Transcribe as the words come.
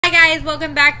guys,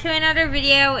 welcome back to another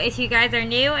video. If you guys are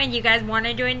new and you guys want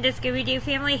to join the Scooby-Doo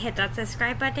family, hit that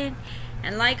subscribe button.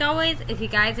 And like always, if you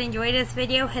guys enjoy this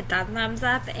video, hit that thumbs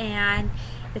up. And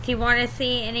if you want to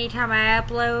see anytime I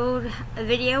upload a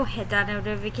video, hit that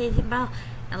notification bell.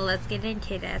 And let's get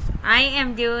into this. I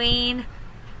am doing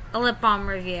a lip balm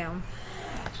review.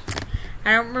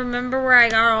 I don't remember where I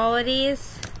got all of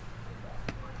these.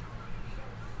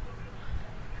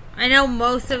 I know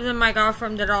most of them I got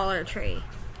from the Dollar Tree.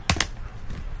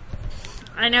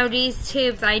 I know these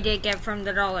tubes I did get from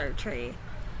the Dollar Tree.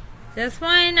 This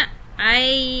one,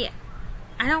 I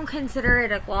don't consider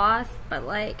it a gloss, but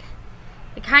like,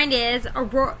 it kind of is.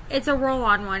 It's a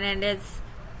roll-on one, and it's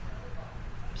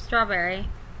strawberry.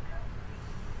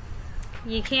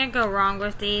 You can't go wrong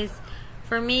with these.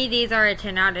 For me, these are a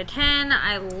 10 out of 10.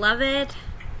 I love it.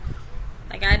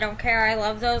 Like, I don't care. I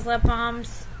love those lip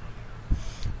balms.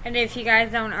 And if you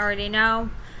guys don't already know,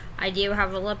 I do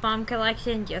have a lip balm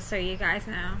collection, just so you guys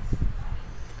know.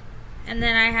 And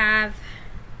then I have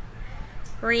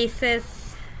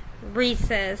Reese's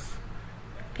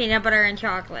peanut butter and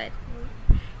chocolate.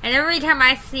 And every time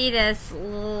I see this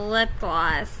lip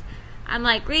gloss, I'm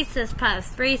like, Reese's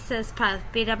Puffs, beat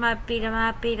 'em up, beat 'em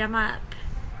up, beat 'em up.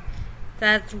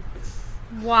 That's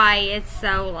why it's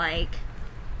so, like,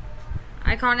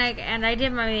 iconic. And I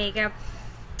did my makeup.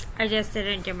 I just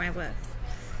didn't do my lips.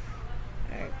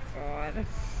 Oh god.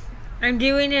 I'm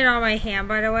doing it on my hand,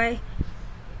 by the way.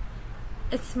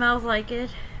 It smells like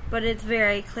it, but it's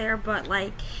very clear. But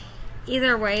like,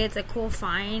 either way, it's a cool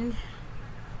find.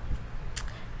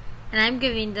 And I'm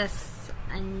giving this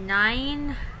a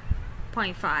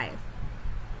 9.5.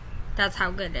 That's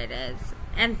how good it is.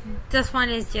 And this one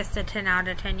is just a 10 out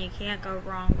of 10. You can't go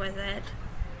wrong with it.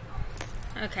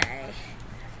 Okay.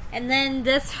 And then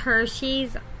this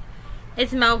Hershey's,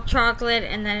 it's milk chocolate,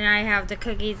 and then I have the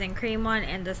cookies and cream one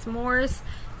and the s'mores.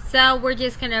 So we're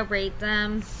just gonna rate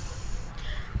them.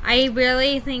 I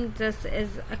really think this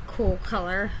is a cool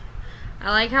color.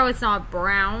 I like how it's not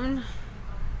brown.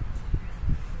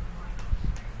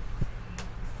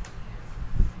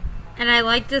 And I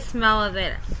like the smell of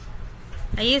it.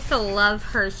 I used to love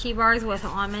Hershey bars with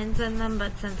almonds in them,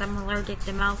 but since I'm allergic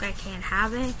to milk, I can't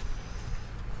have it.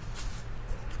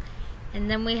 And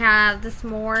then we have the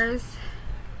s'mores.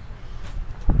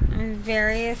 I'm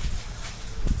very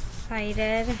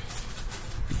excited.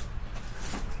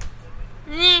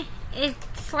 It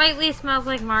slightly smells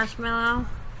like marshmallow,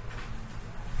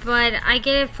 but I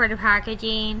get it for the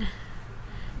packaging,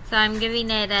 so I'm giving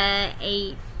it a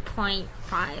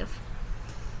 8.5.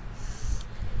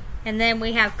 And then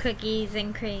we have cookies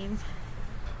and cream.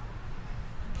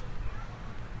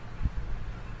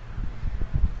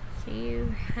 Do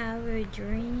you have a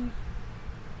dream?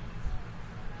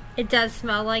 It does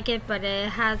smell like it, but it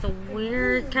has a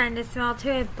weird kind of smell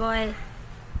to it. But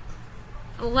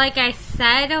like I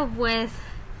said, with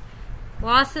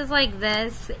glosses like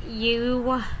this,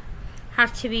 you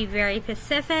have to be very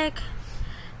specific.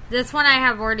 This one I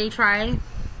have already tried,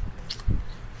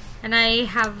 and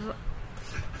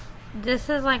this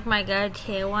is like my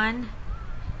go-to one,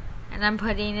 and I'm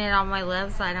putting it on my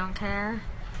lips. I don't care.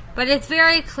 But it's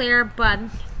very clear, but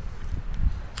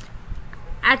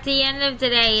at the end of the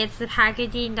day, it's the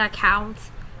packaging that counts.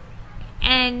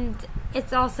 And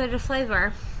it's also the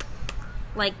flavor.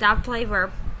 Like, that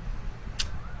flavor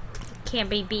can't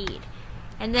be beat.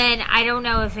 And then, I don't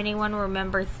know if anyone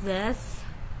remembers this,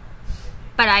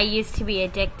 but I used to be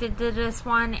addicted to this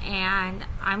one, and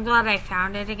I'm glad I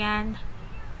found it again.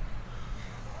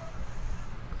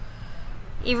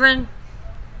 Even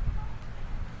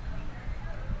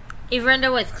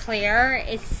though it's clear,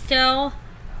 it's still,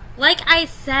 like I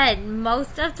said,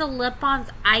 most of the lip balms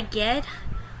I get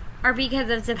are because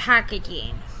of the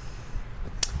packaging.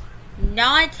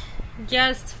 Not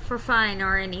just for fun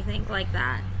or anything like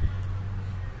that.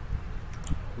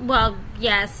 Well,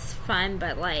 yes, fun,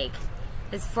 but like,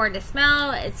 it's for the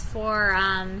smell, it's for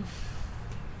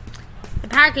the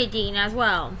packaging as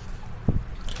well.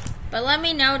 But let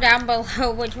me know down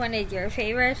below which one is your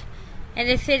favorite. And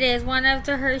if it is one of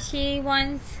the Hershey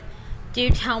ones, do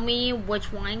tell me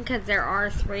which one, because there are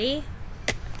 3.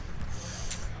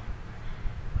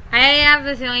 I have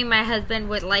a feeling my husband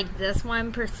would like this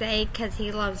one per se, because he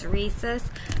loves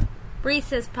Reese's.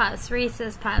 Reese's Puffs,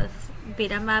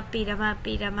 beat 'em up, beat 'em up,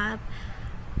 beat 'em up.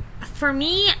 For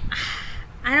me,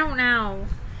 I don't know.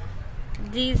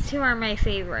 These two are my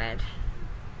favorite.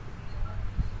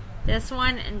 This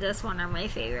one and this one are my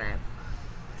favorite.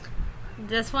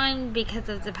 This one because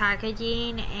of the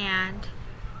packaging, and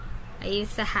I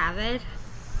used to have it.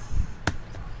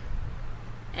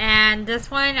 And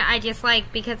this one I just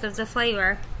like because of the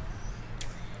flavor.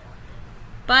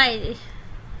 But,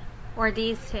 or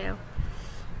these two.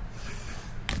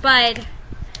 But,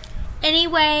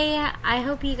 anyway, I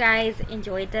hope you guys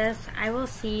enjoyed this. I will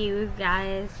see you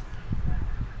guys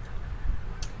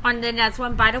on the next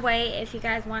one. By the way, if you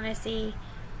guys want to see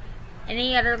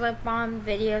any other lip balm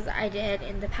videos I did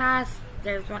in the past,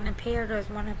 there's one up here, there's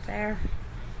one up there.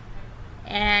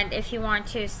 And if you want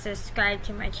to subscribe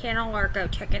to my channel or go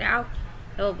check it out,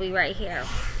 it will be right here.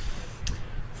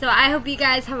 So I hope you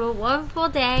guys have a wonderful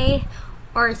day,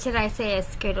 or should I say a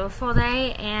scoobyful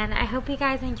day, and I hope you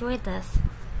guys enjoyed this.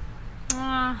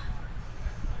 Mwah.